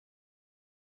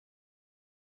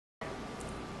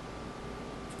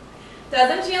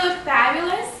Doesn't she look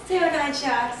fabulous? Don't I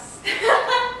just?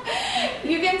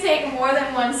 You can take more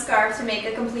than one scarf to make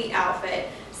a complete outfit.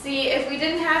 See, if we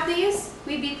didn't have these,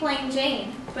 we'd be plain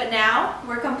Jane. But now,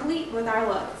 we're complete with our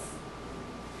looks.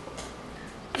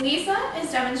 Lisa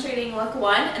is demonstrating look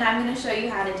 1, and I'm going to show you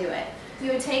how to do it.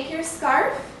 You would take your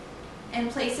scarf and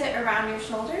place it around your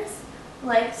shoulders,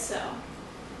 like so.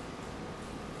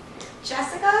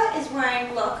 Jessica is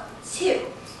wearing look 2.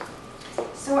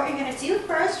 So what you're going to do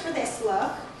first for this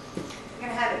look, you're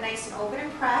going to have it nice and open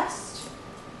and pressed,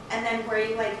 and then where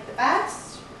you like it the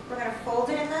best, we're going to fold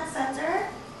it in that center.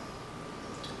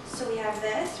 So we have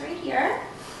this right here,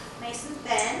 nice and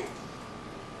thin.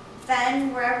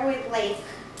 Then wherever we'd like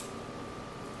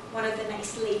one of the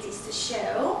nice ladies to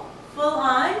show, full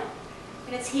on,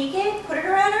 we're going to take it, put it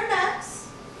around our necks.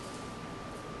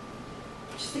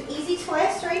 Just an easy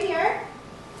twist right here.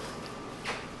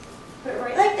 Put it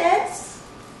right like this,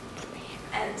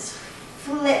 and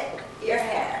flip your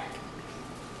hair.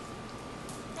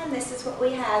 And this is what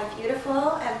we have,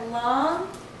 beautiful and long,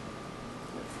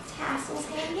 with tassels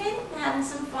hanging, and having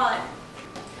some fun.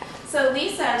 So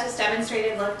Lisa just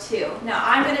demonstrated look 2. Now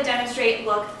I'm going to demonstrate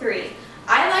look 3.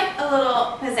 I like a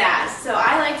little pizzazz, so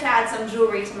I like to add some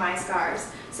jewelry to my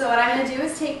scarves. So what I'm going to do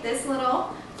is take this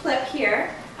little clip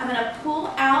here, I'm going to pull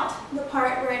out the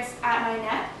part where it's at my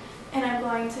neck, and I'm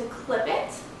going to clip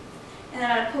it, and then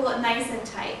I'm going to pull it nice and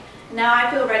tight. Now I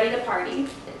feel ready to party.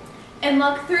 In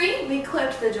look 3, we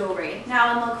clipped the jewelry.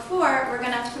 Now in look 4, we're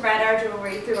going to thread our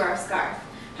jewelry through our scarf.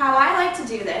 How I like to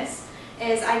do this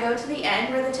is I go to the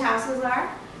end where the tassels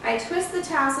are, I twist the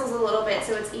tassels a little bit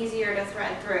so it's easier to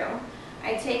thread through.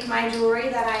 I take my jewelry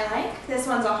that I like. This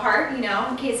one's a heart, you know,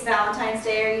 in case Valentine's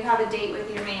Day or you have a date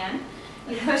with your man.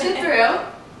 You push it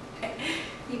through,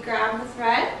 you grab the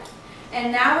thread,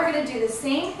 and now we're going to do the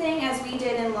same thing as we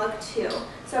did in look 2.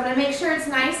 So I'm going to make sure it's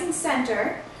nice and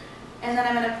center, and then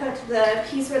I'm going to put the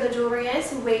piece where the jewelry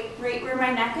is, right where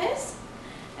my neck is,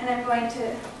 and I'm going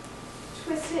to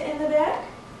twist it in the back,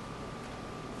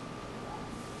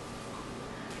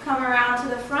 come around to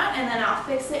the front, and then I'll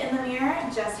fix it in the mirror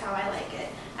just how I like it,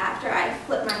 after I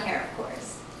flip my hair, of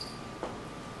course.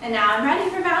 And now I'm ready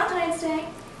for Valentine's Day.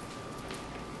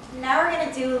 Now we're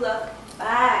going to do look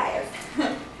 5.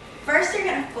 First you're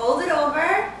going to fold it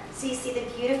over so you see the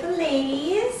beautiful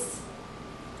ladies.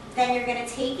 Then you're going to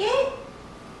take it,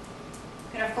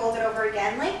 you're going to fold it over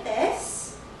again like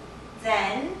this.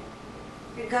 Then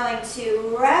you're going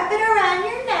to wrap it around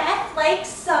your neck like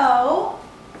so.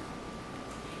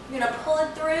 You're going to pull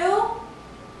it through,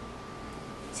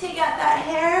 take out that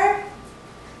hair,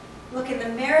 look in the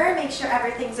mirror, make sure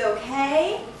everything's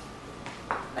okay.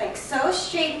 Like so,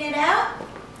 straighten it out,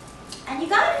 and you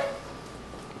got it.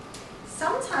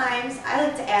 Sometimes I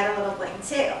like to add a little bling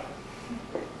too.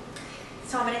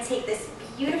 So I'm going to take this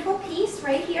beautiful piece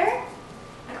right here,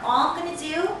 and all I'm going to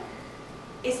do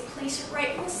is place it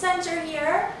right in the center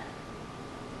here,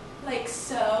 like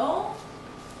so.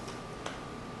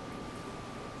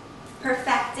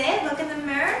 Perfected. Look in the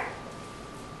mirror,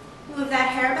 move that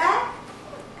hair back,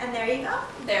 and there you go.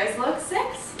 There's look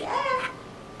 6. Yeah.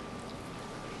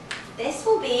 This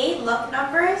will be look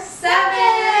number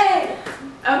 7.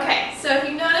 Okay, so if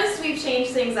you noticed, we've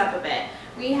changed things up a bit.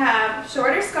 We have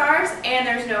shorter scarves and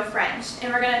there's no French,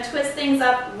 and we're going to twist things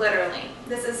up literally.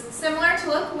 This is similar to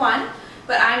look 1,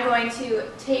 but I'm going to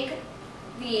take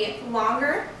the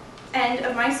longer end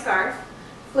of my scarf,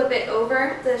 flip it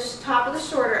over the top of the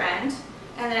shorter end,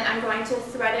 and then I'm going to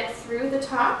thread it through the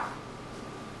top,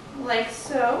 like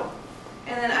so,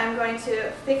 and then I'm going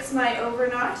to fix my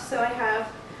overknot so I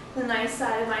have the nice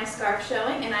side of my scarf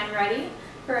showing, and I'm ready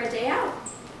for a day out.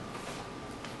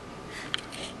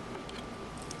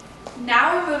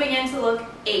 Now we're moving into look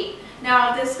 8.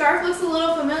 Now if this scarf looks a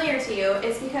little familiar to you,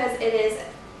 it's because it is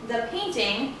the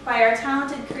painting by our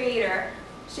talented creator,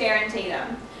 Sharon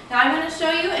Tatem. Now I'm going to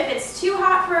show you if it's too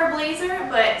hot for a blazer,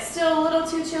 but still a little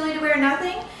too chilly to wear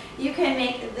nothing, you can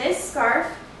make this scarf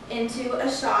into a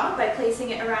shawl by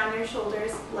placing it around your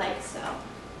shoulders like so.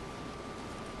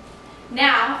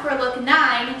 Now for look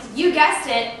 9, you guessed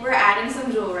it, we're adding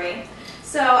some jewelry.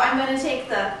 So I'm going to take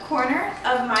the corner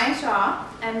of my shawl,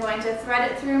 I'm going to thread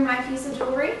it through my piece of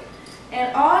jewelry,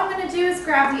 and all I'm going to do is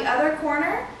grab the other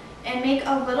corner and make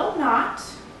a little knot.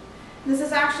 This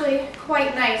is actually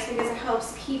quite nice because it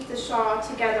helps keep the shawl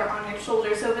together on your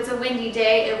shoulder, so if it's a windy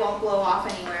day it won't blow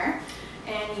off anywhere.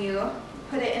 And you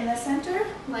put it in the center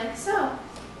like so.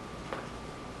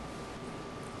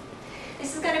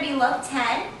 This is going to be look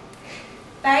 10.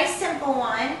 Very simple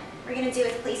one. We're going to do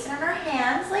is place it on our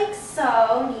hands like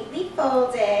so, neatly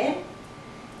folded. And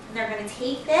then we're going to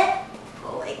take it,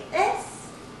 go like this.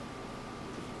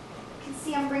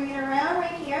 See, I'm bringing it around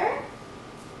right here.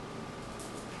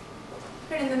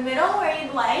 Put it in the middle where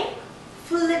you'd like.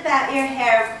 Flip out your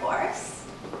hair, of course.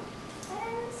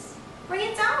 And bring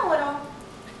it down a little.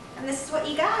 And this is what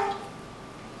you got.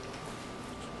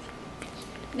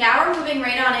 Now we're moving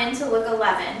right on into look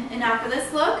 11. And now for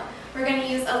this look, we're going to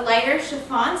use a lighter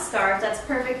chiffon scarf that's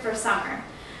perfect for summer.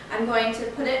 I'm going to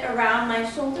put it around my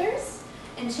shoulders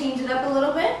and change it up a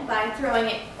little bit by throwing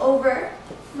it over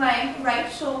my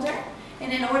right shoulder.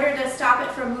 And in order to stop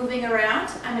it from moving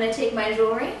around, I'm going to take my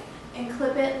jewelry and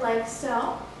clip it like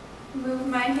so. Move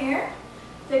my hair,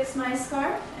 fix my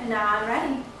scarf, and now I'm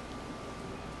ready.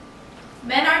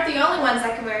 Men aren't the only ones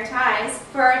that can wear ties.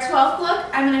 For our 12th look,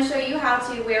 I'm going to show you how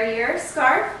to wear your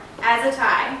scarf as a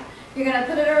tie. You're going to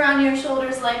put it around your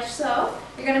shoulders like so.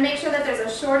 You're going to make sure that there's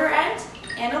a shorter end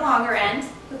and a longer end.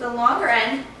 With the longer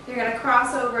end, you're going to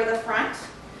cross over the front.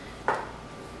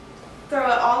 Throw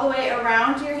it all the way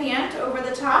around your hand, over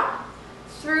the top,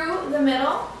 through the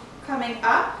middle, coming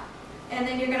up, and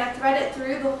then you're going to thread it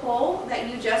through the hole that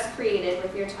you just created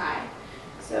with your tie.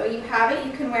 So you have it,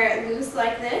 you can wear it loose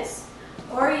like this,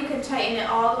 or you can tighten it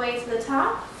all the way to the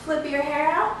top, flip your hair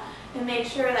out, and make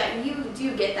sure that you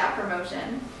do get that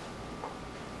promotion.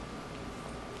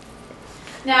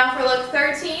 Now for look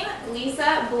 13,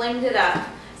 Lisa blinged it up.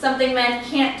 Something men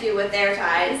can't do with their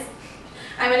ties.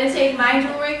 I'm going to take my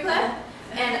jewelry clip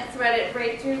and thread it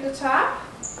right through the top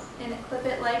and clip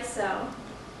it like so.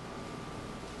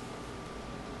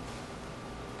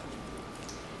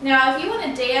 Now if you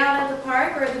want a day out at the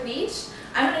park or the beach,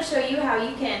 I'm going to show you how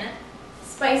you can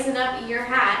spicing up your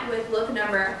hat with look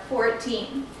number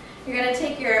 14. You're going to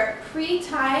take your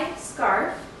pre-tied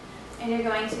scarf and you're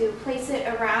going to place it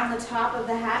around the top of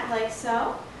the hat like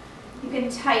so. You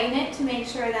can tighten it to make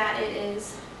sure that it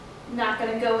is not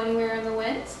going to go anywhere in the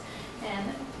wind,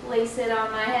 and place it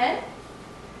on my head.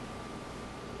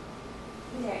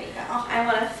 There you go. I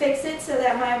want to fix it so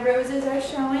that my roses are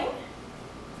showing.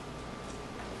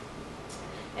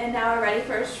 And now we're ready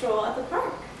for a stroll at the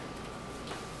park.